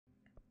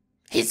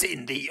He's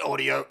in the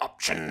audio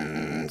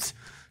options.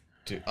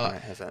 Dude,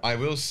 Alright, how's that? I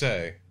will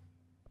say,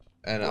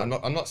 and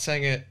What? I'm not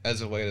saying it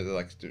as a way to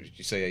like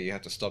you say you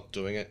have to stop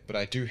doing it, but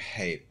I do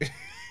hate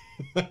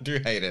I do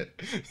hate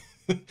it.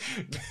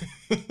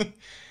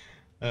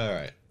 All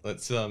right,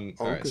 let's all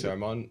right. So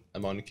I'm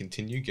on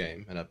continue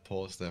game, and I've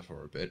paused there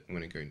for a bit. I'm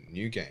gonna go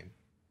new game.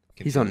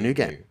 He's on new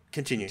game.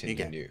 Continue new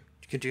game. New.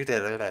 Continue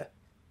that.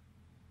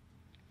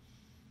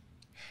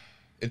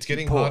 It's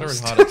getting harder and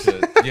harder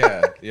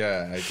to.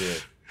 Yeah, I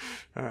did.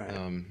 All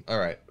right. All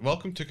right.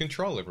 Welcome to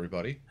Control,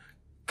 everybody.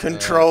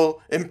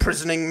 Control,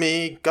 imprisoning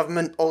me,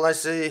 government, all I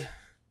see.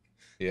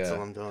 Yeah. That's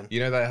all I'm doing.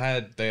 You know they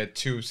had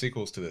 2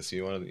 sequels to this.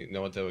 You want to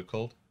know what they were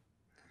called?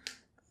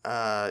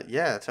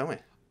 Yeah, tell me.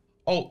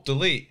 Alt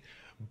delete.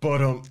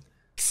 But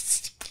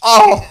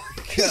Oh,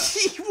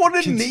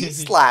 what a knee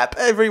slap!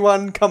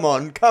 Everyone, come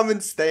on, come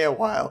and stay a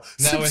while.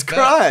 Now,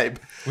 Subscribe.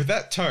 With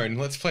that tone,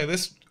 let's play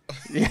this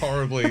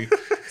horribly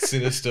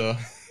sinister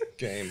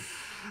game.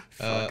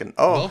 Welcome.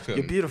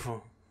 You're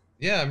beautiful.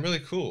 Yeah, I'm really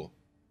cool.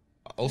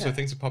 Also, Yeah.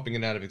 things are popping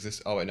in and out of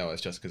existence. Oh wait, no,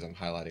 it's just because I'm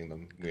highlighting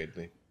them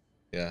weirdly.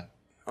 Yeah.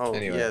 Oh,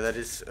 Anyway. yeah, that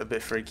is a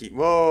bit freaky.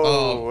 Whoa,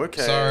 Oh,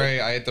 okay.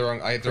 sorry, I hit the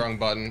wrong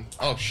button.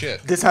 Oh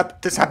shit. This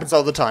happens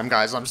all the time,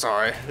 guys. I'm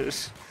sorry.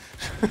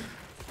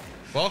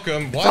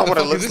 Welcome. Not what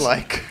it looks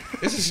like.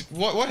 This is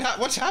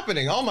what's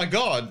happening? Oh my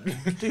god.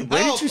 Dude,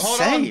 where did you hold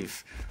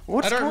save? On.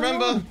 What's I don't going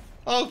remember. on?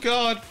 Oh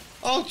god.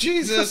 Oh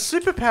He's got Jesus.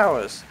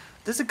 superpowers.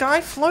 There's a guy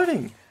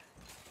floating.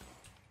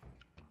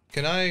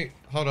 Can I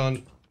hold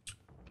on?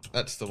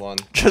 That's the one.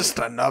 Just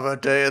another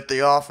day at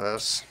the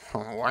office.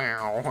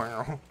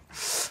 Wow.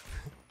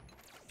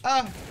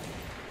 Ah.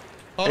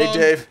 Hold Hey, on.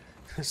 Dave.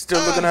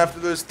 Still looking after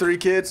those 3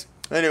 kids?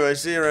 Anyway,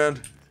 see you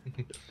around.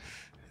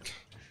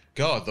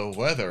 God, the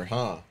weather,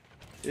 huh?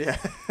 Yeah.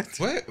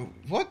 Wait,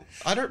 what?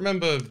 I don't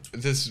remember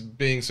this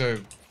being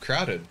so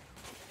crowded.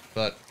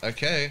 But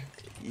okay.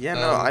 Yeah,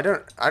 no, I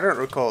don't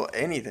recall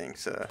anything,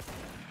 sir.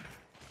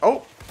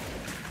 Oh.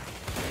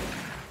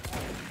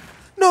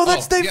 No,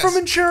 that's Dave yes. from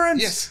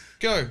insurance. Yes,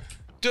 go.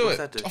 Do What's it.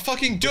 that do? Oh,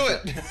 fucking do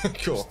it.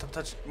 Cool. Stop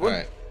touching. What?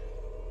 Alright.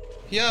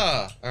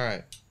 Yeah,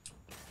 alright.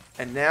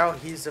 And now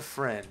he's a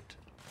friend.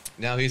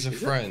 Now he's a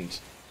friend.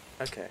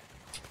 Okay.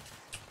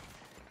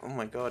 Oh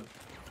my god.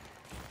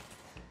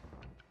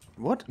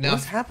 What? Now-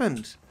 What's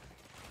happened?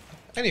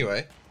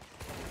 Anyway.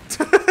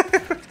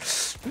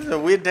 This is a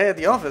weird day at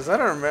the office. I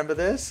don't remember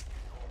this.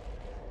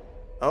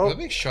 Oh, I'm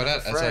being shot at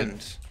as I...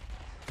 friend.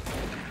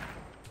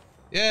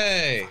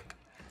 Yay!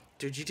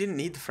 Dude, you didn't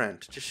need the friend.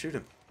 Just shoot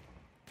him.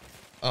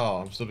 Oh,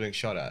 I'm still being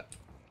shot at.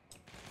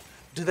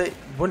 Do they?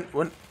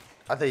 When?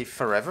 Are they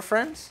forever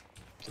friends?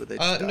 Or they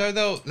just die?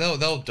 No,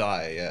 they'll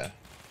die, yeah.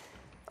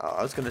 Oh,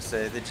 I was gonna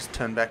say they just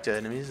turn back to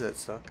enemies. That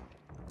suck.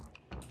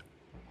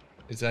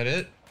 Is that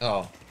it?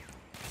 Oh.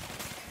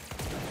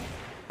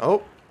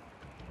 Oh.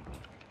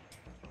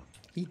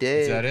 He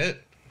did. Is that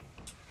it?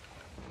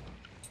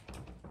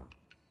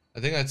 I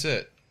think that's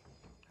it.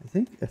 I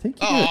think he did.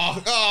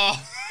 Oh!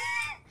 Oh!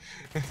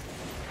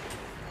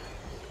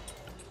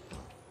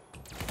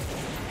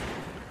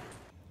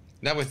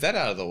 Now with that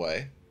out of the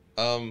way,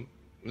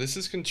 this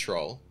is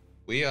Control.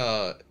 We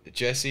are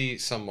Jesse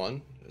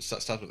someone.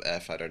 Starts with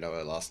F, I don't know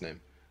her last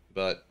name.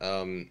 But,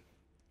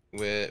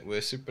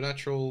 we're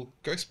supernatural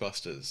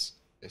Ghostbusters,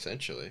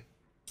 essentially.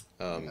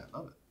 Yeah, I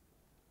love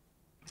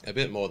it. A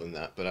bit more than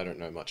that, but I don't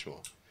know much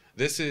more.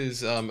 This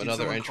is, another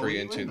someone entry call you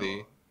into in, the...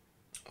 or-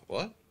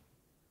 What?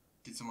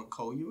 Did someone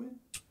call you in?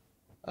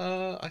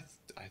 I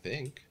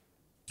think.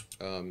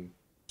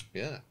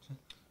 Yeah.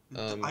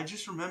 I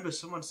just remember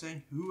someone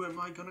saying, "Who am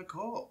I gonna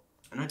call?"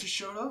 And I just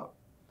showed up.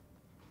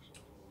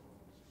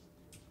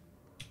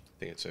 I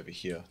think it's over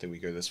here. I think we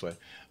go this way.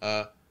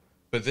 But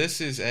this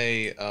is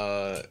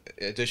a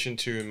addition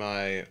to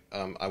my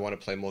I want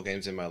to play more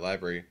games in my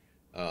library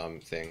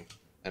thing,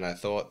 and I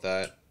thought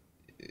that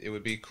it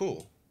would be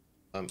cool.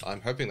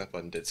 I'm hoping that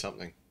button did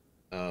something.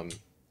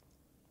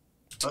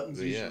 Buttons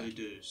But yeah. usually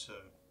do so.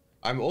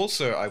 I'm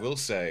also, I will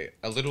say,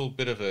 a little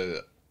bit of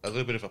a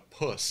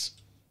puss,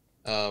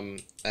 and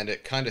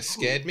it kind of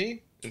scared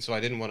me, and so I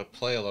didn't want to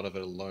play a lot of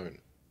it alone.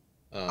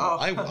 Okay.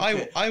 I'm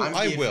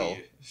I here for will.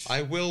 you.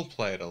 I will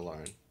play it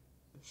alone.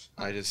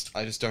 I just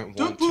don't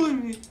Don't want bully to.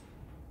 me.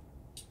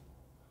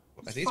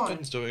 Are It's these fine.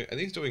 buttons doing? Are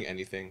these doing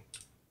anything?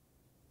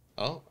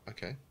 Oh,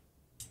 okay.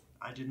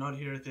 I did not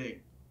hear a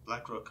thing.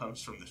 Blackrock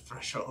comes from the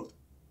threshold.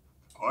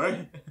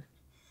 Alright.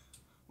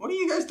 What are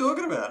you guys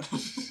talking about?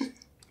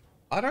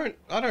 I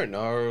don't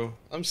know.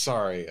 I'm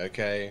sorry.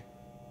 Okay.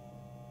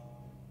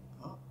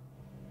 Oh.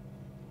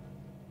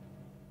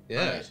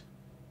 Yeah. Right.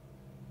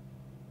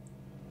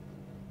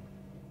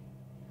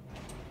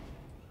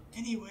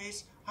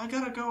 Anyways, I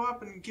gotta go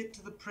up and get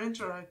to the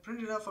printer. I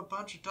printed off a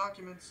bunch of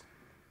documents.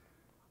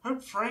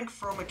 Hope Frank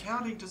from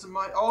accounting doesn't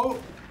mind. Oh,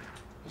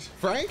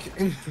 Frank?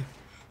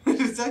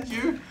 is that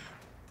you?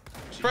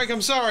 Frank,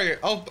 I'm sorry.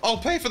 I'll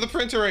pay for the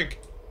printer ink.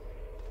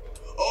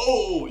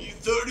 Oh, you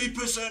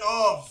 30%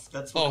 off.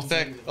 That's what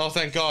Oh,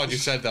 thank God you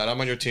said that.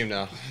 I'm on your team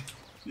now.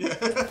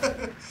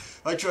 Yeah,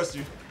 I trust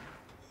you.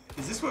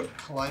 Is this what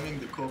climbing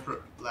the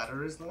corporate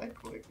ladder is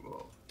like? Like,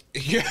 whoa.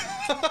 Yeah.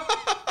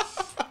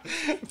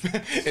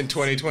 In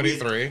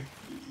 2023.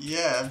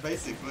 Yeah,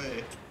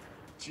 basically.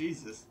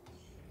 Jesus.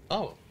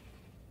 Oh.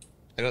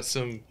 I got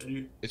some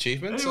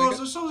achievements.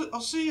 Anyways,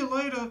 I'll see you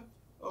later.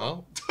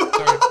 Oh.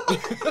 Sorry.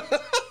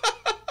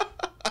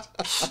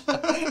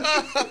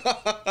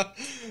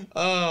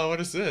 Oh, what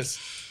is this?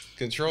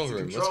 Control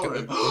room. Let's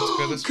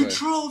go this way.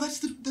 Control. That's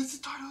the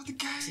title of the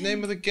game. It's the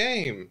name of the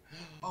game.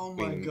 Oh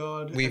my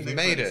god. We've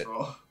made it.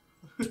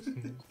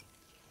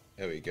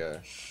 There we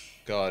go.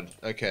 God.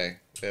 Okay.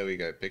 There we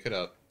go. Pick it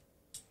up.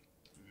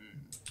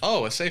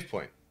 Oh, a save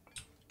point.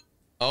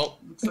 Oh.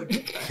 Looks like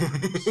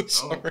a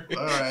Sorry. Oh,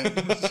 alright.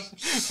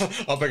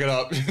 I'll pick it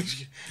up.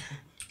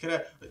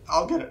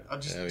 I'll get it. I'll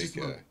just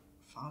go. Look.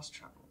 Fast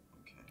travel.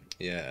 Okay.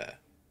 Yeah.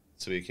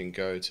 So we can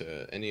go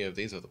to any of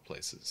these other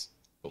places.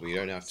 But we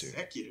don't have to.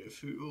 Executive.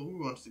 Who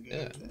wants to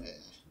go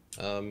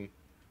there?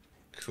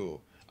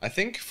 Cool. I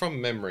think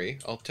from memory,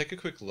 I'll take a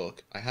quick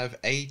look. I have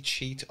a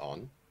cheat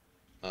on.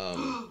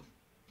 I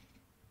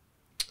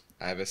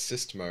have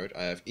assist mode.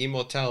 I have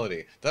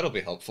immortality. That'll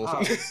be helpful.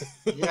 Oh,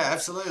 yeah,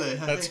 absolutely.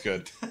 That's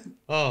good.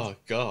 Oh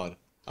god,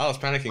 I was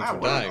panicking from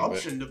what dying. An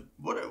option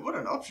what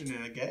an option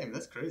in a game.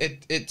 That's crazy.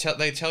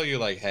 They tell you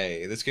like,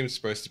 hey, this game's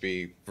supposed to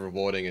be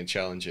rewarding and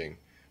challenging.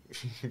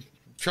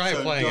 Try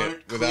playing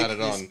it without it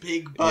on.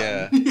 Big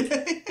button.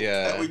 Yeah,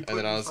 yeah. And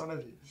then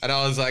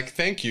I was like,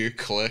 thank you,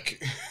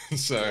 click.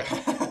 So.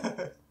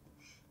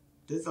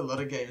 There's a lot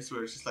of games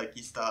where it's just like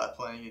you start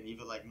playing in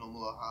either like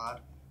normal or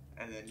hard,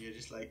 and then you're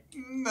just like,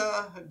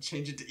 nah,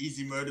 change it to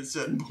easy mode at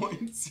certain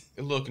points.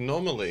 Look,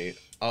 normally,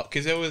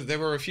 because there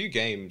were a few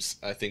games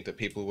I think that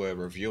people were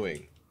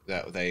reviewing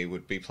that they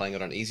would be playing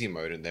it on easy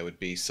mode, and there would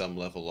be some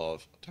level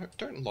of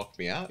don't lock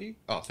me out, you.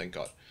 Oh, thank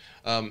God.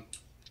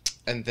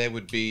 And there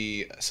would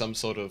be some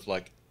sort of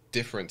like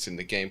difference in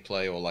the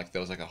gameplay, or like there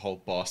was like a whole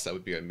boss that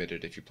would be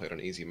omitted if you played on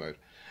easy mode.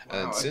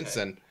 Wow, and since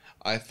then,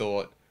 I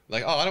thought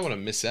like, oh, I don't want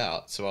to miss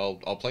out, so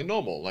I'll play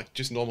normal, like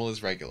just normal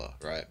as regular,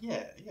 right?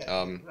 Yeah.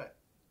 Right.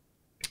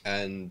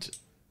 And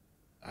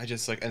I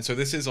just like, and so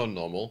this is on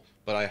normal,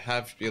 but I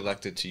have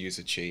elected to use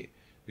a cheat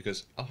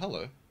because oh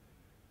hello,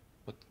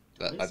 what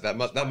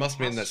that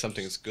must mean that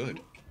something is good.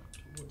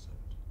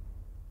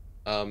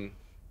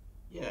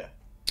 Yeah.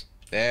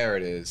 There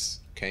it is.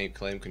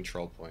 Claim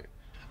control point.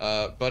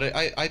 But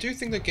I do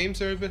think that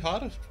games are a bit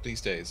harder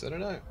these days. I don't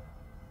know.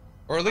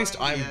 Or at least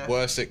I'm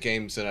worse at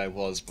games than I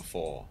was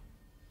before.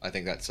 I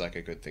think that's like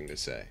a good thing to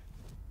say.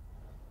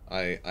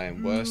 I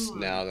am worse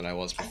now than I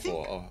was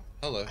before. Oh,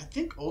 hello. I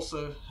think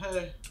also,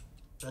 hey,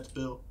 that's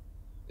Bill.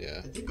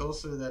 Yeah. I think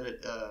also that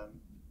it,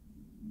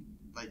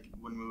 like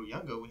when we were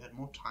younger, we had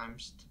more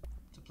times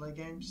to play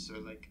games. So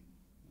like,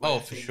 oh,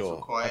 for sure.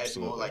 Required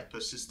Absolutely. more like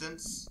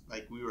persistence.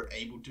 Like we were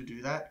able to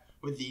do that.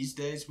 With these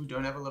days, we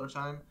don't have a lot of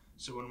time.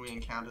 So when we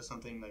encounter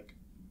something like,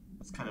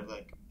 it's kind of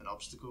like an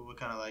obstacle, we're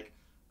kind of like,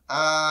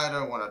 I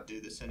don't want to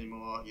do this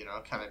anymore. You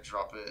know, kind of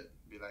drop it.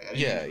 Be like, I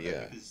didn't do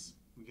that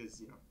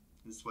because you know,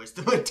 it's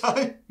wasting my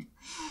time.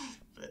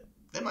 But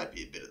there might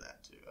be a bit of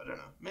that too. I don't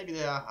know. Maybe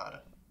they are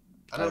harder.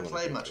 I don't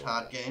play much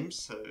hard games,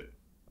 so I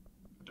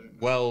don't know.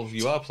 Well,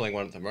 you are playing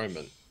one at the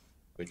moment,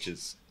 which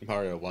is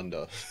Mario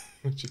Wonder.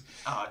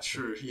 Ah,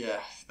 true.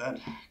 Yeah, that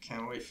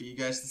can't wait for you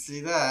guys to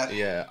see that.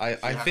 Yeah,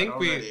 I think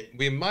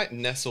we might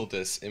nestle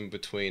this in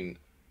between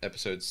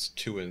episodes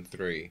 2 and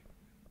 3.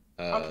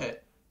 Okay.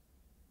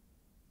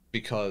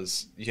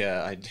 Because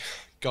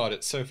God,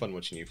 it's so fun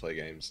watching you play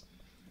games.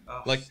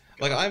 Oh, like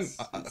God,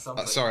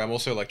 I'm sorry. I'm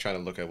also like trying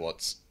to look at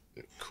what's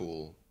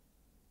cool.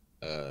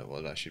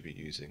 What I should be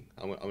using.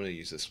 I'm gonna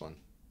use this one.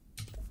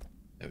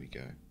 There we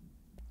go.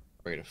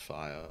 Rate of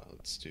fire.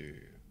 Let's do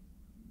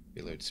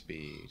reload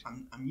speed.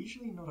 I'm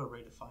usually not a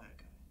rate of fire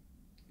guy.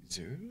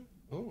 Zoom?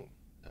 Oh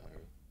no.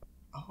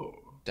 Oh.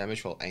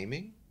 Damage while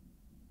aiming.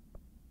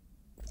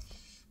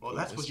 Well,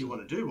 that's what you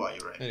want to do while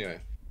you're aiming.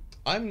 Anyway,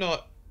 I'm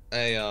not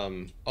a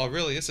Oh,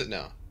 really? Is it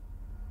now?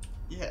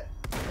 Yeah.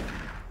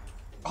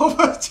 Oh,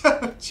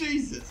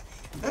 Jesus!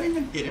 Did that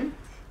even hit him?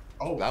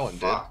 Oh, that one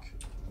fuck.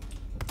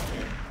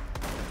 did.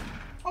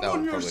 I'm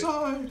on your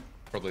side.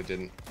 Probably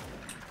didn't.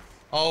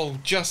 Oh,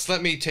 just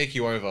let me take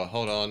you over.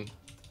 Hold on.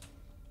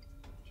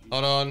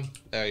 Hold on.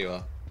 There you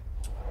are.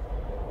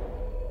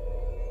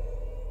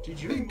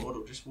 Dude, you're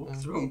immortal. Just walk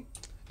through them.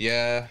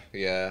 Yeah.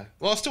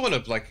 Well, I still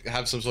want to like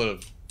have some sort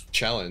of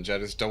challenge. I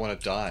just don't want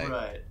to die.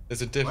 Right.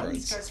 There's a difference. Why are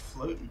these guys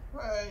floating?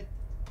 Right.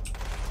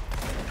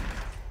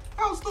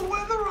 How's the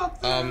weather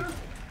up there?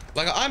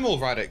 Like, I'm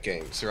alright at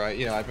games, right?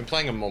 You know, I've been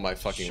playing them all my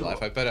fucking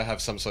life. I better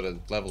have some sort of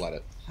level at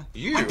it.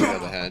 You, on the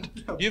other hand,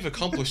 you've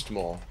accomplished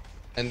more,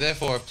 and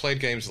therefore have played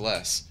games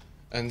less.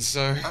 And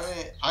so...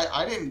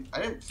 I mean,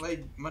 I didn't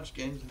play much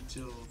games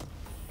until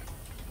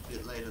a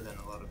bit later than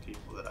a lot of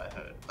people that I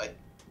heard. Like,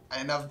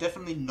 and I've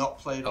definitely not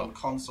played on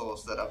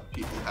consoles that other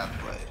people have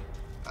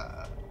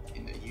played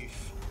in their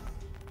youth.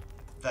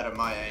 That are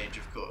my age,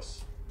 of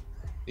course.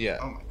 Yeah.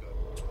 Oh my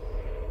god.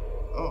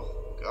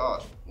 Oh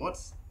god.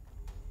 What's...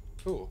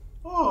 Cool.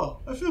 Oh,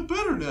 I feel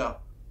better now.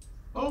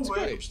 Oh, That's wait,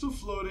 great. I'm still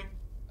floating.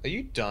 Are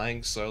you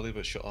dying slowly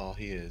but sure? Oh,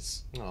 he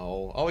is.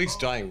 Oh, he's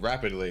dying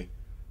rapidly.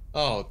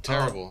 Oh,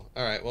 terrible.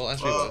 All right, well,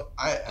 as we were.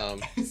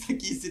 It's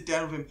like you sit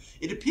down with him.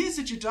 It appears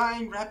that you're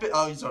dying rapid.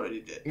 Oh, he's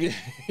already dead.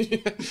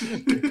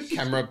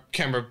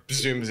 camera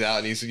zooms out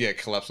and he's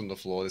collapsed on the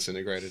floor,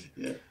 disintegrated.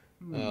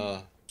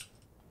 Yeah.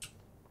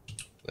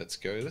 Let's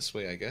go this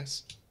way, I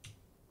guess.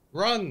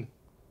 Run!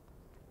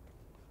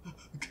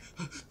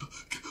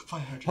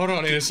 Hold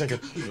on, in a second.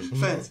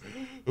 Fence.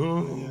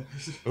 Ooh.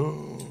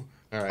 Ooh.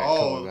 All right.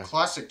 Oh,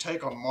 classic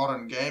take on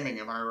modern gaming.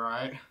 Am I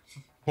right?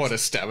 What, a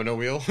stamina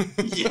wheel?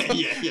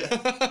 Yeah.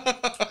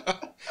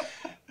 God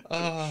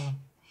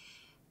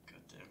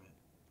damn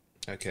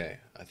it. Okay,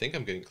 I think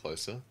I'm getting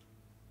closer.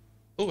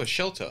 Oh, a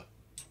shelter.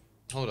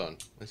 Hold on,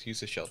 let's use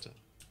the shelter.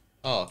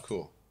 Oh,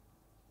 cool.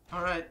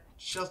 Alright,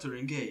 shelter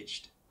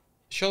engaged.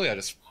 Surely I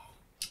just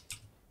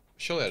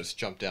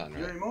jumped down, right?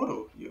 You're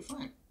immortal. You're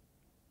fine.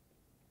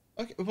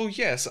 Okay, well,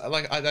 yes.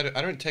 Like, I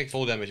don't take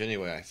full damage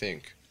anyway, I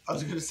think. I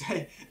was gonna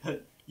say,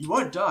 you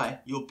won't die.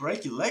 You'll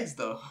break your legs,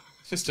 though.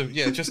 It's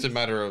just a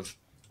matter of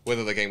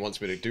whether the game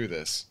wants me to do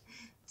this.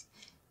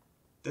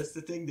 That's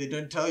the thing they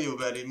don't tell you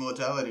about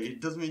immortality. It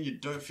doesn't mean you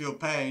don't feel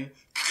pain.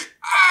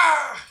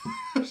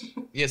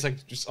 Yeah, it's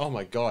like just, oh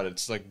my god,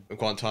 it's like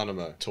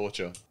Guantanamo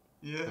torture.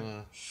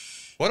 Yeah.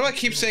 Why do I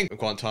keep saying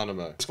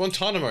Guantanamo? It's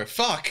Guantanamo.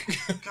 Fuck.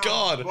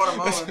 God.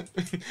 Guatemala.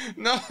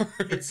 No.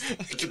 It's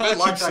a bit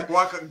like that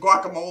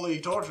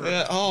guacamole torture.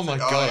 Yeah. Oh my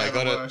god, I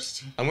got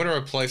it. I'm gonna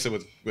replace it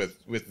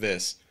with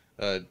this.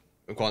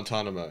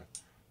 Guantanamo.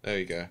 There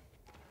you go.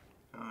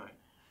 Alright.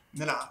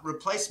 Then I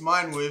replace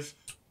mine with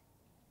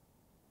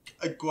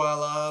a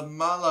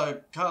Guatemala.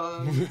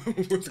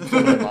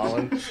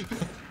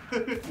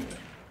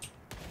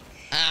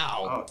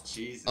 Ow. Oh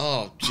Jesus.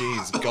 Oh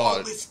jeez, God.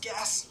 All this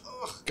gas.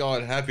 Ugh.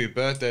 God, happy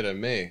birthday to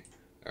me.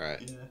 All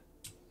right. Yeah.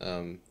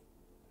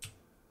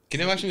 Can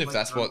you imagine if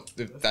that's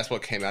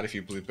what came out if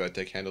you blew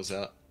birthday candles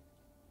out?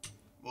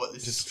 What,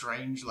 this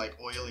strange like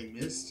oily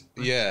mist?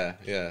 Yeah.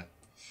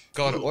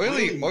 God, Ooh,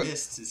 oily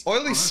mist is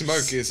oily gross.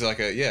 smoke is like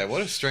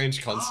what a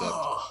strange concept.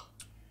 Oh,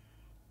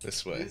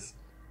 This way. it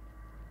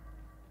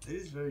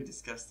is very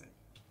disgusting.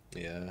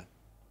 Yeah.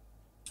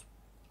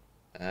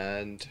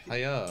 And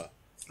hiya.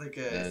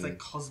 It's like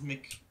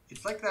cosmic.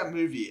 It's like that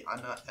movie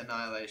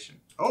Annihilation.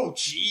 Oh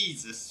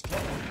Jesus!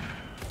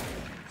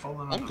 Falling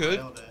on I'm the good.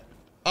 rail there.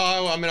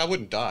 Oh, I mean, I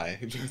wouldn't die.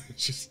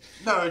 Just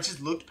No, it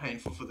just looked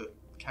painful for the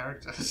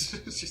characters.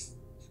 It's just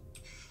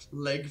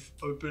leg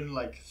open,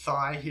 like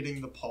thigh hitting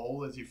the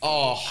pole as you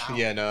fall. oh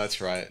yeah, no, that's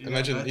right. Yeah,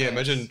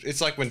 Imagine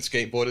it's like when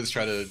skateboarders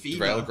try to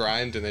Fever. rail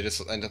grind and they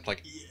just end up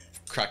like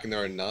cracking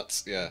their own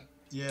nuts. Yeah.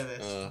 Yeah,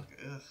 that's.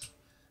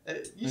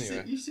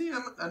 Anyway. You see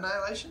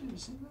Annihilation? Have you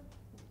seen that?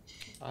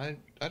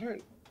 I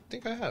don't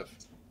think I have.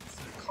 It's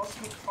a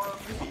cosmic horror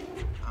movie.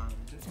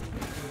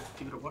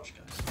 Give it a watch,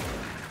 guys.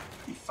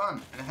 It'd be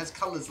fun, and it has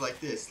colors like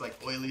this, like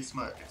oily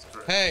smoke. It's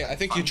great. Hey, I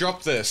think you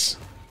dropped this.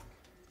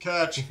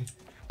 Catch.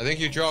 I think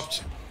you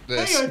dropped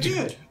this. Hey, I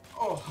did.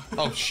 Oh.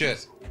 Oh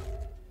shit.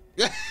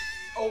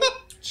 Oh,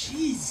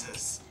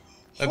 Jesus.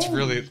 That's Holy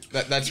really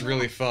that's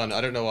really fun. I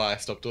don't know why I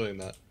stopped doing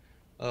that.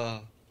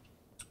 All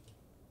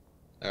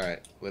right,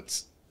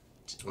 let's.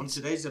 On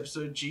today's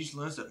episode, Geeg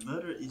learns that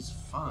murder is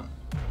fun.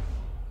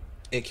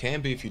 It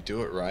can be if you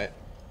do it right.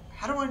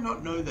 How do I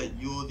not know that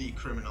you're the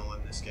criminal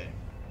in this game?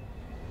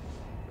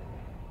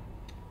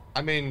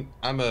 I mean,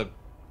 by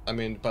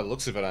the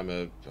looks of it, I'm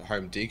a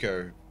home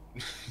deco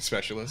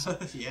specialist.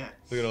 Yeah.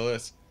 Look at all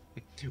this.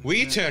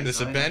 We turned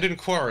this abandoned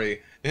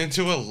quarry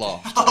into a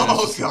loft.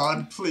 Oh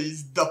God,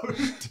 please don't.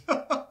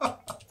 gonna-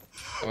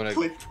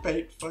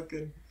 Clickbait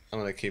fucking. I'm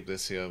gonna keep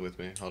this here with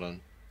me. Hold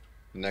on.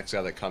 The next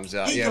guy that comes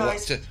out. Hey Yeah.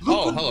 guys,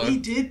 Look what hello. we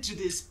did to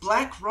this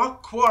Black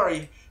Rock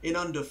quarry in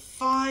under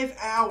 5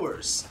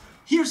 hours.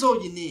 Here's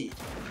all you need.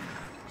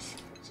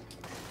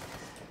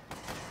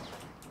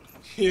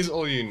 Here's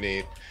all you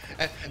need.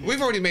 And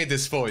we've already made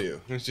this for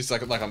you. It's just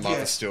like a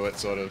Martha Stewart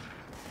sort of.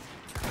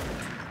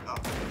 Oh.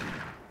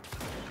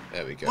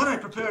 There we go. What I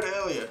prepared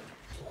earlier.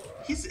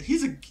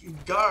 He's a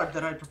guard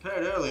that I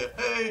prepared earlier.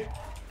 Hey.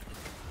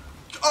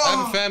 Oh. I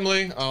have a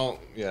family. Oh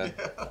yeah.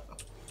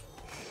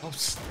 Oh,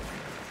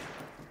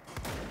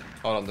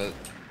 hold on.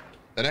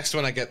 The next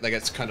one I get that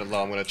gets kind of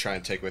low, I'm gonna try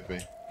and take with me.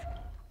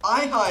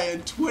 I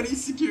hired 20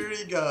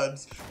 security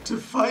guards to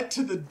fight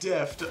to the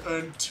death to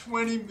earn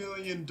 $20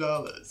 million.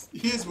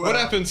 Here's What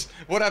happens?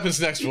 What happens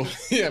next?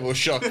 We'll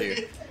shock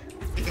you.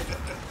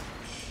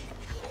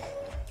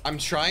 I'm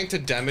trying to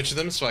damage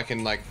them so I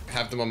can like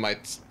have them on my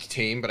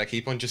team, but I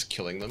keep on just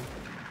killing them.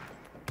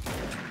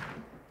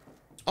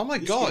 Oh my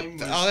god!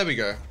 Oh, there we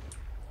go.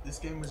 This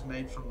game was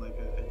made from like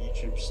a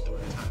YouTube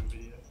story time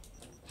video.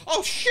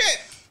 Oh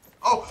shit!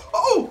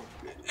 Oh!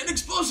 An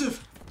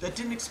explosive that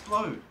didn't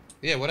explode.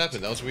 Yeah, what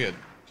happened? That was weird.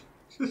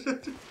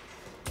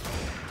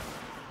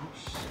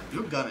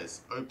 Your gun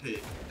is OP.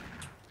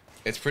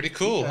 It's pretty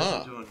cool, You guys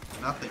huh? are doing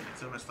nothing.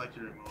 It's almost like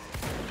you're immortal.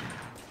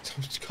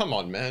 Come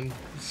on, man.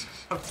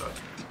 I'm sorry.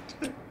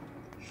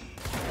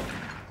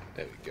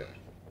 There we go.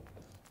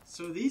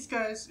 So these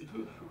guys,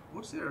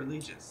 what's their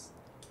allegiance?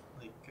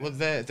 Like, Well,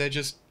 they're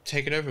just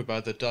taken over by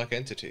the dark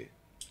entity.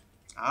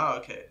 Oh,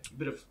 okay.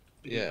 Bit of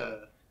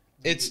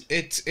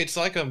It's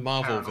like a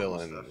Marvel paranormal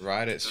villain, stuff.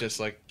 right? It's just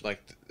like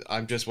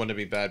I'm just want to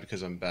be bad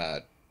because I'm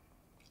bad.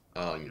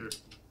 You're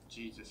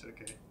Jesus.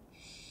 Okay.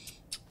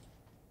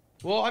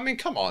 Well, I mean,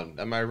 come on,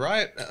 am I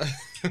right? I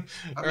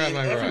Or mean, am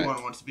I everyone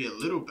right? wants to be a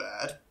little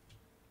bad.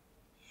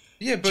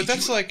 Yeah, but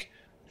that's like.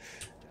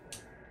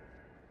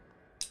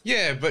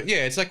 Yeah, but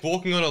yeah, it's like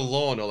walking on a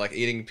lawn or like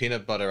eating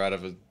peanut butter out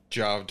of a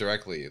jar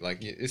directly.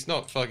 Like, it's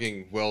not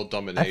fucking world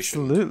domination.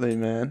 Absolutely,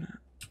 man.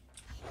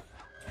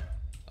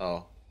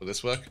 Oh, will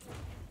this work?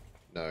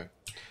 No.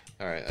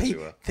 All right, as you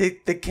were.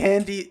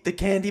 The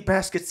candy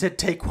basket said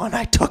take one.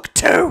 I took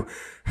two.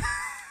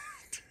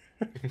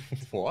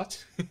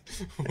 What?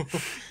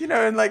 You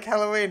know, in like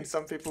Halloween,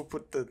 some people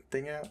put the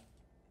thing out.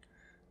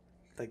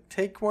 Like,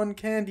 take one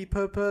candy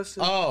per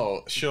person.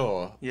 Oh,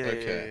 sure. Yeah,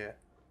 Okay.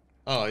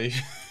 Oh, you.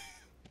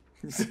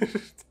 yeah.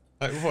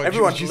 Like, what,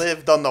 Everyone would you,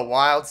 lived on the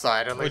wild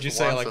side. At What'd you least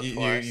say? once Like or you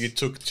twice.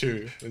 took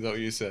two? Is that what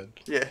you said?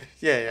 Yeah.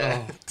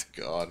 Oh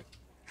God.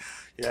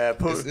 Yeah.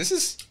 This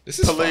is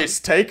Police,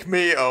 fun. take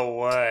me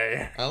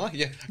away. I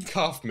like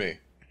cuff me.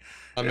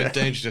 I'm a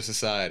danger to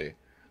society.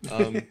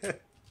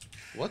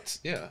 What?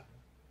 Yeah.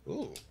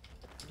 Ooh.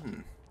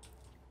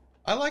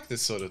 I like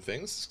this sort of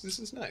thing. This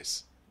is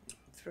nice.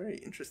 It's very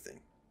interesting.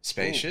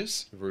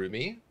 Spacious,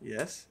 roomy,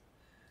 Yes.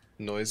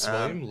 noise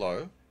volume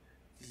low,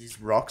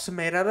 These rocks are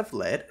made out of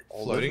lead.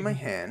 All Floating- over my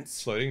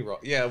hands. floating rock.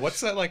 Yeah, what's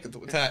that like?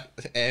 That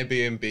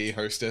Airbnb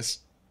hostess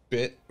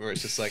bit where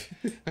it's just like,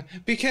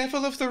 be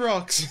careful of the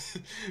rocks.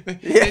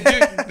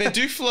 They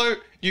do float.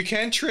 You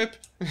can trip.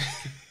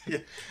 Yeah.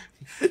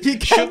 You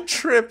can't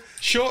trip.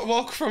 Short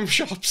walk from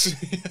shops.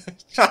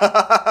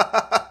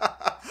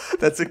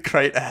 That's a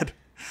great ad.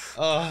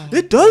 Oh,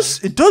 It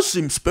does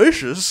seem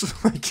spacious.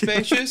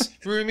 spacious,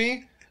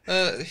 roomy.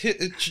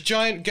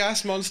 Giant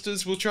gas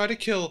monsters will try to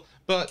kill,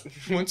 but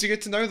once you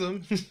get to know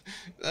them,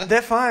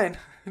 They're fine.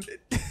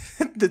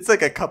 It's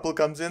like a couple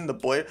comes in,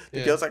 the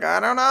Yeah. girl's like, I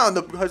don't know, and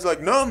the guy's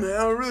like, no man,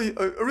 I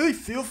really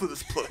feel for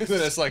this place.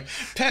 then it's like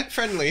pet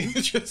friendly.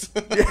 Just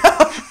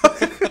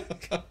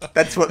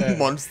That's what Yeah.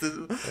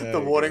 monsters. There The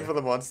you warning go. for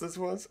the monsters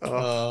was. Oh.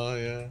 Oh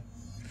yeah.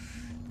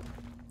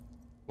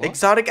 What?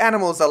 Exotic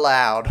animals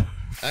allowed.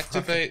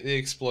 Activate the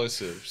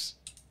explosives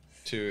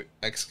to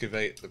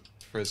excavate the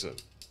prison.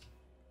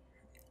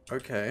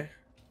 Okay.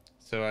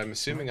 So I'm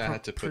assuming I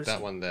had to put that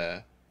Prison. one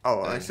there.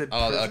 Oh, I And- said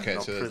oh, prison, okay,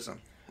 not so prison.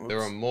 There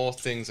are Whoops. more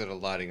things that are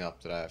lighting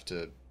up that I have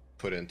to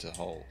put into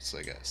holes,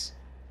 I guess.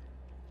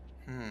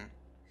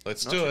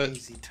 Let's Not do an it.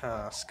 easy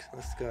task.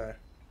 Let's go.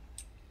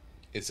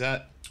 Is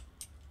that...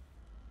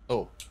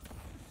 Oh.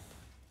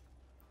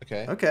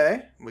 Okay.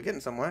 Okay, we're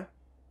getting somewhere.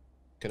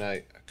 Can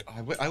I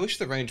wish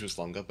the range was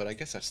longer, but I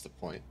guess that's the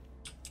point.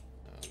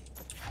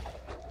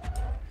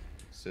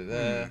 So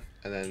there,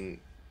 and then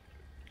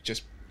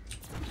just...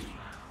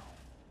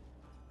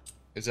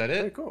 Is that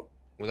Very it? cool.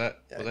 Will that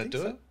Yeah, I will that think do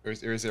so.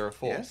 it? Or is there a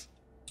fourth? Yes.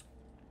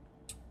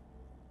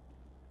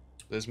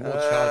 There's more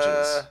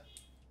charges.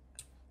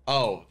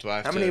 Oh, do I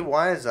have How to... many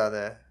wires are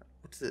there?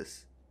 What's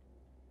this?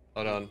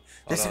 Hold on.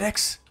 There's hold an on.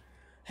 X.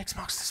 X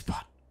marks the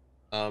spot.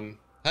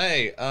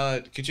 Hey,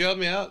 could you help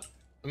me out?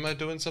 Am I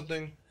doing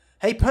something?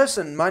 Hey,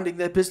 person minding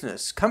their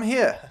business, come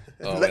here.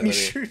 Oh, Let wait, me let me-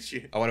 shoot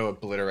you. I want to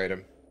obliterate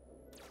him.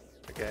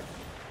 Okay.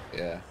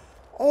 Yeah.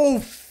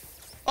 Oh.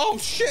 Oh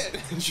shit!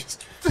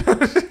 Just...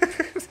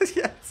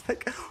 Yeah, it's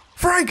like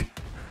Frank.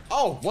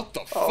 Oh, what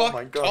the Oh fuck?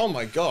 my God. Oh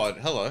my god!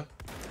 Hello.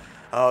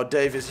 Oh,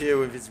 Dave is here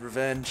with his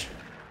revenge.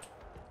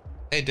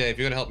 Hey, Dave,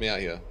 you're gonna help me out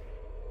here.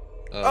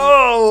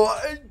 God.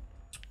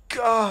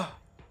 I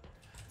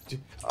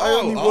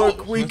Oh, only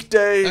work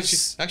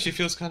weekdays. Actually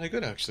feels kind of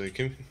good. Actually,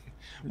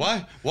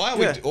 why are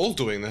we Yeah. all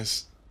doing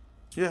this?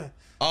 Yeah.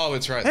 Oh,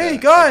 it's right Hey there.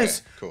 guys,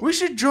 Okay, cool. we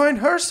should join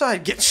her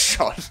side. Get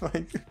shot.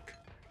 Like,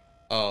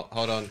 Oh,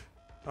 hold on.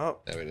 oh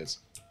There it is.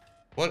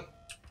 What?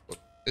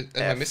 Am I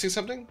F. missing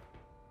something?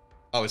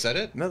 Oh, is that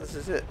it? no, this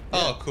is it.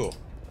 Oh, cool.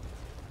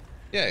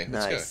 Yay,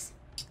 let's go. Nice.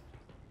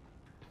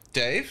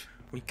 Dave?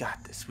 We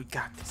got this. We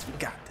got this. We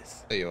got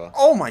this. There you are.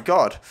 Oh my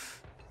God,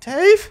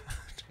 Dave.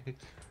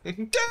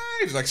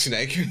 Dave! Like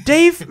Snake.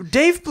 Dave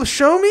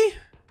Blashomi?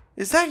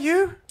 Is that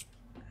you?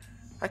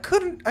 I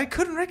couldn't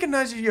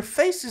recognize you. Your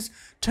face is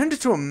turned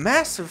into a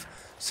mass of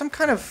some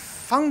kind of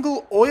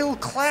fungal oil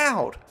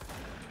cloud.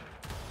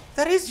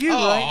 That is you,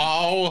 right?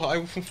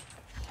 Oh,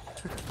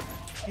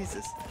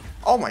 Jesus.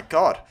 Oh my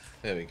God.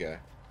 there we go.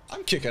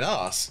 I'm kicking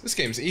ass. This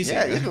game's easy.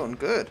 Yeah, man. you're doing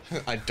good.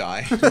 I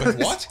die. Like,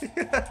 what?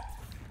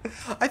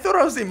 I thought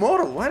I was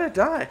immortal. Why'd I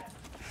die?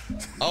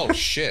 Oh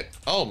shit.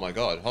 Oh my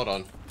god. Hold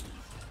on.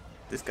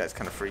 This guy's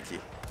kind of freaky.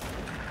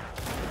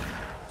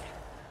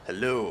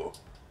 Hello.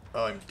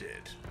 I'm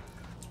dead.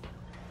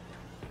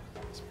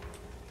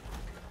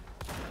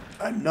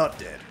 I'm not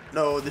dead.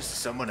 No, this is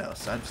someone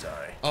else. I'm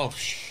sorry. Oh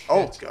shit.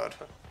 Oh God.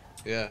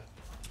 Yeah.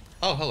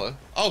 Oh hello.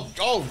 Oh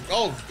god.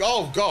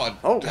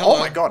 Oh, Hello. oh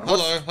my God.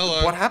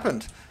 Hello. What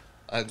happened?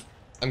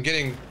 I'm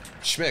getting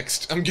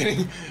schmixed. I'm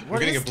getting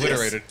What is this?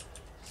 obliterated.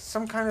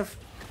 Some kind of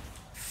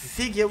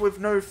figure with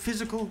no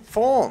physical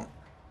form.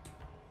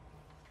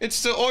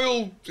 It's the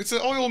oil. It's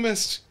the oil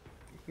mist.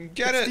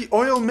 Get It's it? the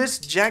oil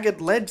mist, jagged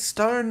lead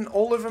stone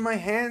all over my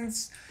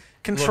hands,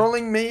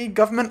 controlling me,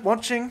 government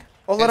watching,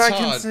 all that It's I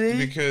can hard see.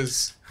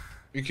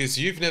 because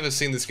you've never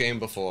seen this game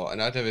before,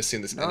 and I've never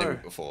seen this enemy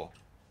before.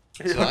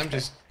 So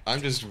Okay.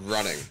 I'm just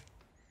running.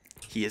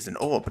 He is an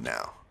orb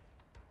now.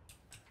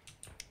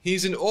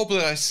 He's an orb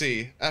that I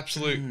see.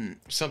 Absolute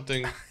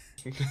something.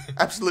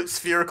 Absolute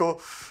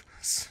spherical.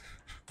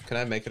 Can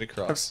I make it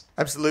across?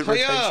 Absolute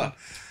Hiya! rotation.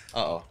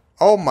 Uh-oh.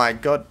 Oh my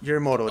god, you're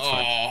immortal, it's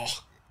fine. Oh.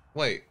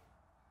 Wait.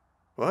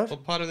 What?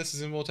 What part of this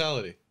is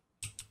immortality?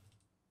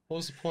 What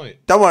was the point?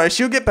 Don't worry,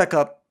 she'll get back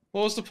up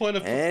What was the point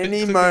of any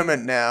clicking-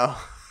 moment now.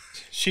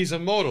 She's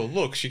immortal.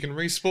 Look, she can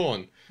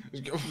respawn.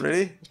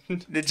 Really?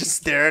 They're just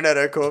staring at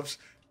her corpse.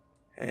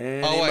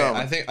 Any Oh wait,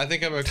 moment. I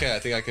think I'm okay. I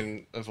think I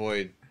can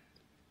avoid.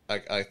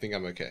 I think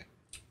I'm okay.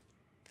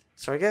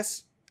 So I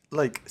guess,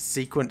 like,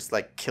 sequence,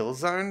 like, kill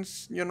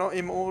zones you're not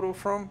immortal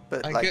from,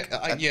 but, like,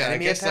 I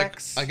enemy guess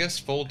attacks? I guess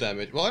full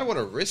damage. Well, I don't want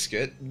to risk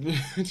it.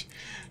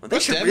 Well, they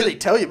should really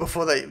tell you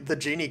before the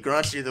genie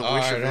grants you the wish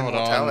Alright, of hold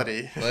on.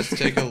 immortality. Let's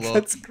take a look.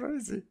 That's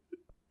crazy.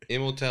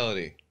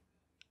 Immortality.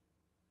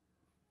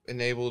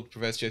 Enabled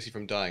prevents Jessie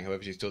from dying.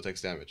 However, she still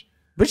takes damage.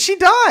 But she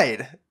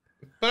died!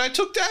 But I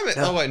took damage.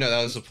 No. Oh wait, no,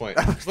 that was the point.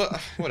 But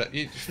what?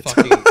 You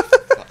fucking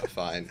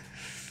fine.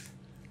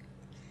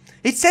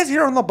 It says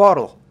here on the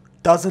bottle,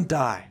 doesn't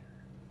die.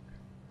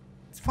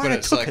 It's fine, But I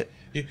it's took like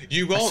it.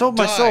 you won't sold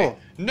die. my soul.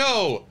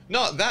 No,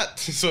 not that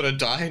sort of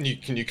die. And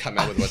you come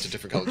out with a bunch of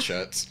different colored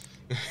shirts.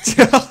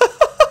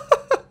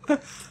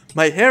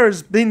 My hair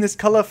has been this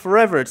color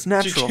forever, it's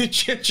natural.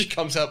 She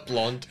comes out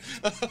blonde.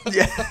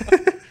 Yeah.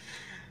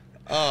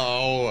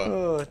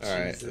 Oh.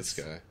 Alright, Jesus. let's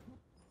go.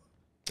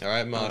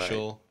 Alright,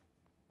 Marshall.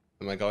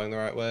 Am I going the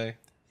right way?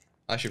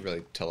 I should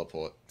really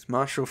teleport. It's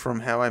Marshall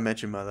from How I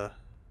Met Your Mother.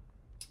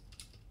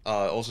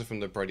 Also from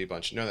the Brady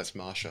Bunch. No, that's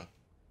Marsha.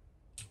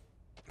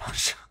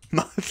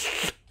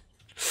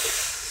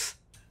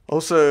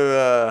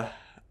 Also,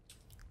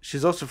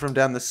 she's also from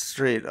down the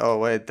street. Oh,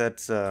 wait,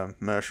 that's,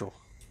 Marshall.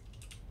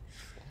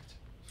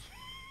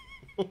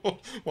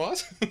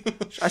 What?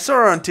 I saw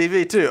her on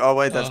TV, too. Oh,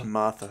 wait, that's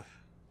Martha.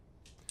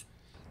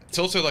 It's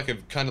also like a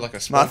kind of like a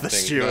smart Martha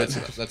thing. Stewart.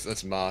 No,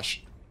 that's Marsh.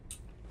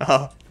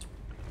 Oh.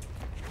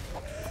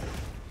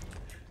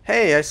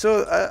 Hey, I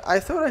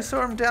thought I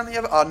saw him down the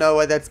other... Oh, no,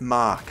 wait, that's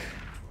Mark.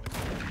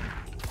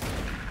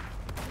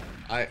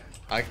 I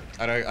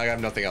have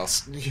nothing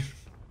else.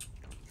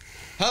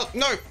 Help!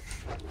 No!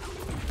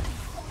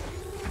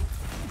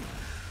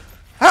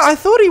 I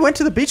thought he went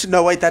to the beach.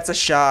 No, wait, that's a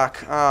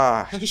shark.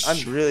 Ah,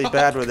 I'm really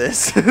bad with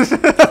this.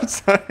 I'm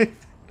sorry.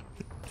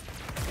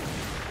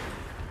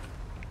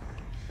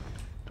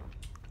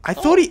 I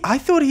thought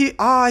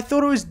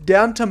it was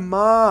down to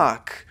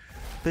Mark.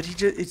 But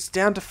it's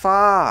down to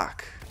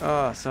Fark.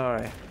 Oh,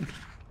 sorry.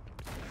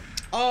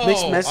 Oh,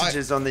 Mixed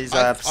messages on these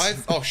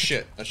apps. Oh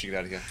shit! I should get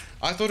out of here.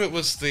 I thought it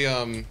was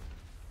the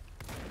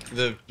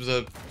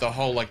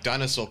whole like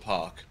dinosaur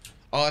park.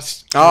 Oh,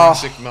 it's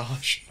Jurassic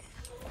Marsh.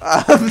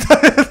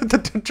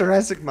 The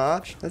Jurassic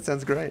March? That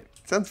sounds great.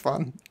 Sounds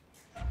fun.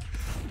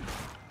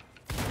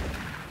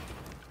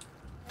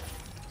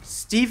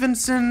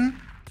 Stevenson...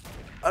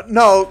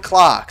 no,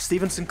 Clark.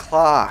 Stevenson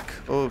Clark.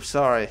 Oh,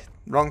 sorry.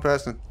 Wrong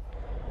person.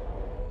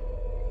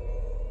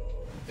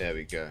 There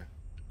we go.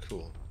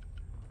 Cool.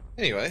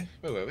 Anyway,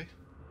 where were we?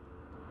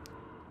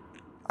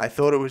 I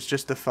thought it was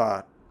just a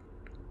fart.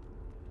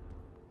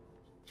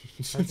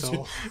 That's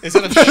all. Is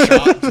that a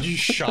shot? Did you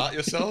shot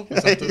yourself?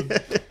 Is that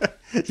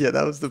the... Yeah,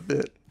 that was the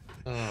bit.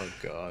 Oh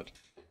god.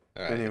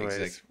 All right.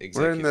 Anyways,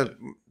 we're in the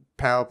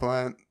power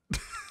plant.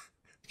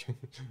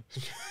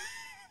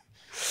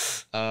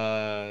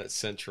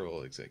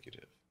 Central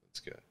executive. Let's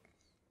go.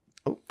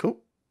 Oh, cool.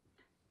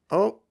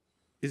 Oh,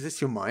 is this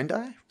your mind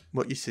eye?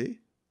 What you see?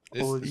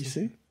 All that you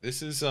see?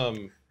 This is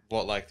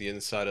what like the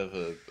inside of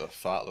a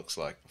fart looks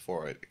like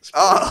before it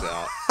explodes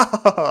out.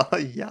 Oh,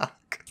 yuck.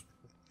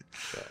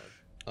 God.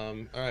 All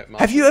right. Marshall.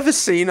 Have you ever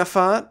seen a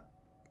fart?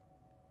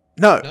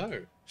 No.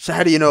 No. So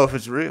how do you know if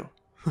it's real?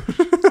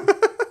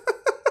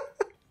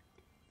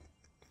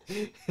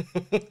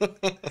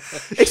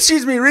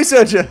 Excuse me,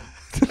 researcher.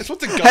 That's what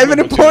the I have an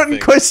government wants you to important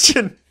think.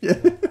 question. Yeah.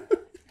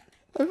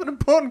 I have an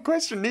important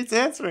question. Needs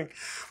answering.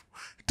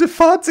 Do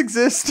farts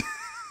exist?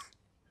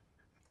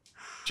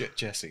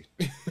 Jesse.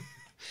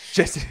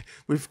 Jesse,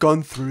 we've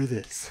gone through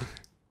this.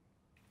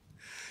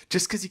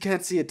 Just because you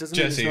can't see it doesn't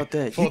mean it's Jesse, not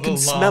there. for You the can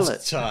smell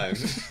it.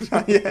 last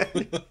time. Yeah.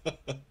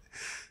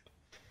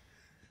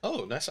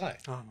 Oh, nice eye.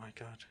 Oh my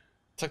god.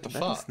 It's like the That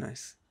fart. is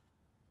nice.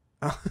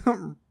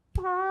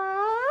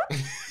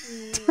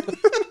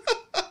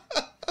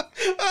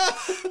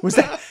 Was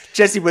that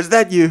Jesse? Was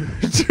that you?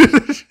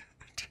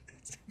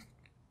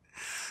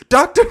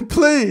 Doctor,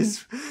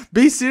 please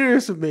be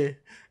serious with me.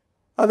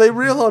 Are they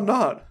real or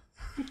not?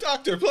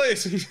 Doctor,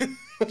 please.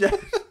 Yeah.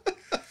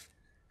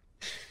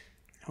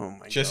 Oh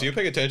my Jesse, you god.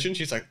 paying attention?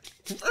 She's like,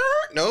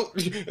 no.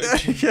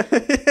 Yeah.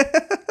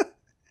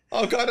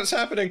 Oh god, it's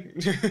happening.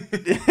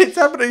 It's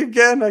happening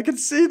again. I can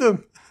see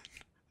them.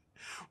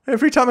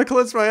 Every time I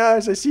close my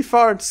eyes, I see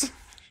farts.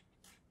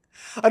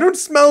 I don't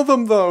smell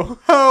them, though.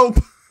 Help!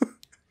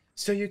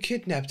 So you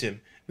kidnapped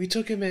him. We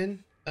took him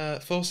in,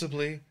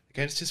 forcibly,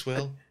 against his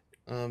will.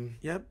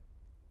 Yep.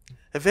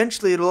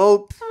 Eventually, it'll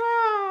all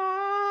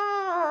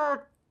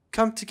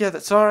come together.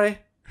 Sorry.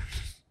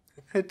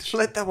 I had to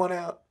let that one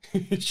out.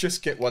 You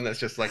just get one that's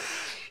just like...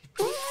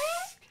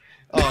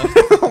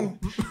 Oh.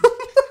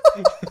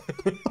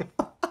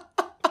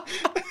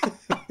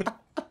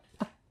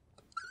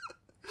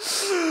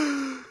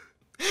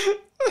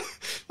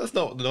 That's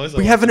not the noise I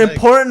We want have an to make.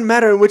 important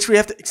matter in which we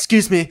have to...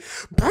 Excuse me.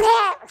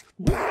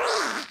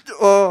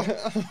 Oh,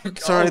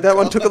 sorry, that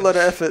one took a lot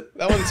of effort.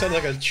 That one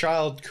sounded like a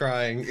child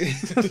crying.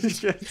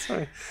 Yeah,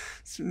 sorry.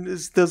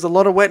 There's a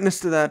lot of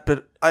wetness to that,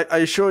 but I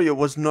assure you it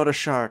was not a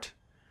shart.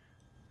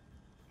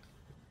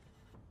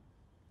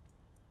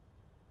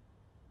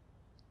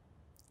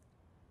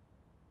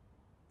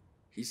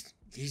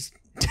 His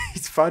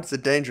farts are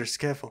dangerous,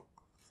 careful.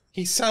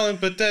 He's silent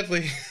but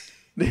deadly.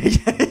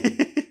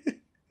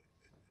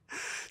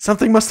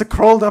 Something must have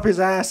crawled up his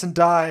ass and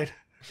died.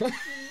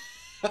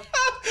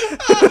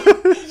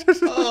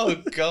 Oh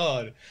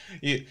god.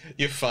 You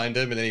find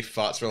him and then he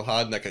farts real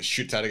hard and like it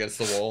shoots out against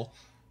the wall.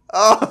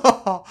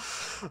 Oh,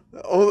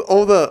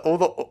 all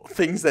the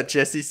things that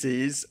Jessie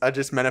sees are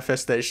just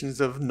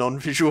manifestations of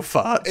non-visual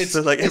farts.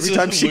 So like every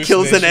time she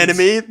kills an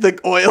enemy, the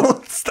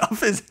oil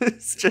stuff is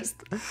just.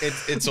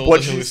 It's all what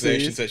the she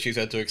hallucinations sees. that she's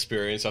had to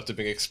experience after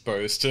being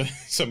exposed to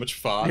so much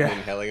fart Yeah. and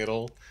inhaling it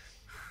all.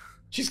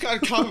 She's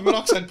got carbon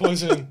monoxide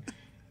poisoning.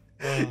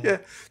 Oh. Yeah,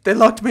 they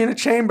locked me in a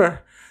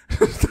chamber.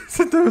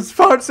 There was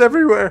farts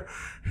everywhere.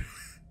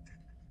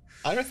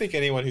 I don't think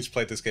anyone who's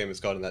played this game has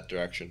gone in that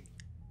direction.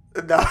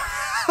 No.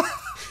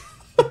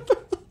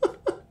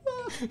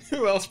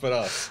 Who else but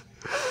us?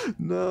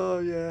 No,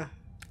 yeah.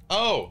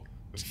 Oh!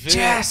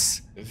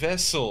 Jess!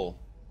 Vessel.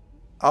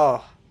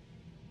 Oh,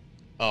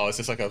 Oh, is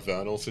this like a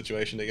Vernal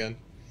situation again?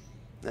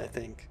 I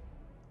think.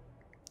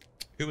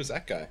 Who was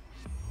that guy?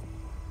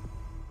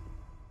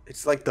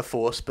 It's like the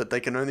Force, but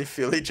they can only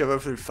feel each other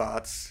through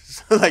farts.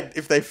 So, like,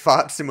 if they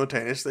fart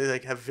simultaneously, they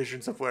have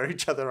visions of where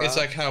each other are. It's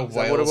like how Is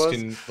that what it whales was?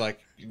 can like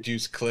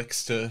use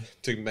clicks to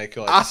make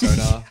like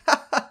sonar.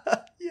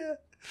 Yeah.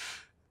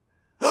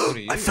 What are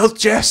you? I felt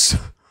Jess.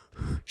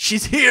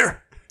 She's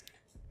here.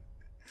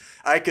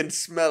 I can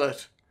smell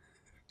it.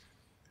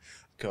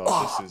 God,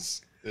 Oh.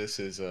 this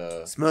is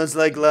Smells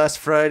like last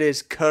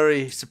Friday's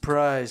curry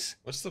surprise.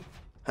 what's the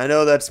I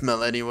know that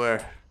smell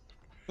anywhere.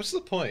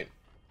 point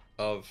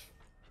of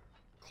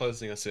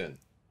closing us in?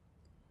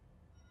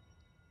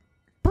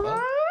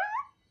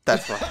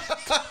 That's right.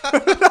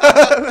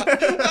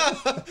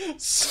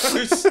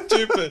 So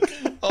stupid.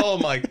 Oh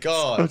my I'm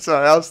god.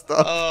 sorry, I'll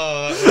stop.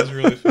 Oh, that was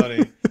really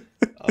funny.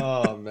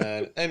 Oh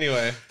man.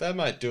 Anyway, that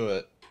might do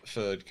it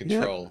for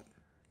Control.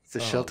 It's a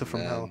Oh, shelter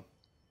from man. hell.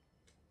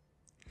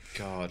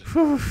 God.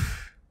 Whew.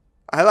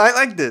 I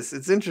like this.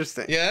 It's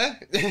interesting. Yeah?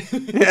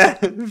 Yeah,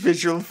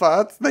 visual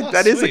farts. Like Oh,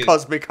 that is a sweet.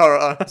 cosmic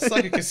horror. It's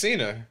like a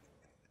casino.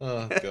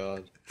 Oh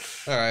god.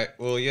 Alright,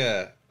 well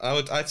yeah.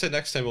 I'd say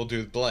next time we'll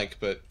do blank,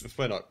 but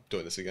we're not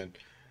doing this again.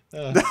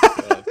 Oh,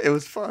 god. It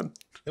was fun.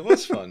 It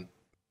was fun.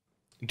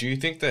 Do you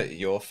think that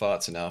your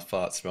farts and our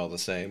farts smell the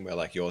same? Where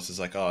like yours is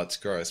like, oh, it's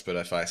gross, but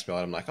if I smell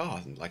it, I'm like, oh,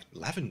 like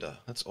lavender.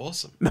 That's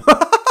awesome.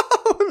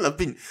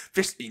 I've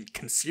just been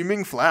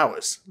consuming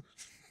flowers.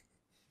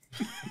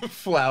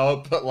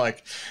 Flour, but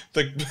like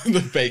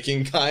the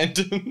baking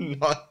kind.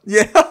 Not...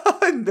 Yeah,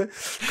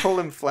 call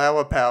him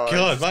flower power.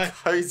 God,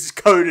 He's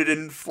coated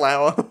in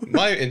flour.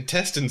 my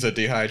intestines are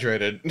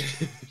dehydrated.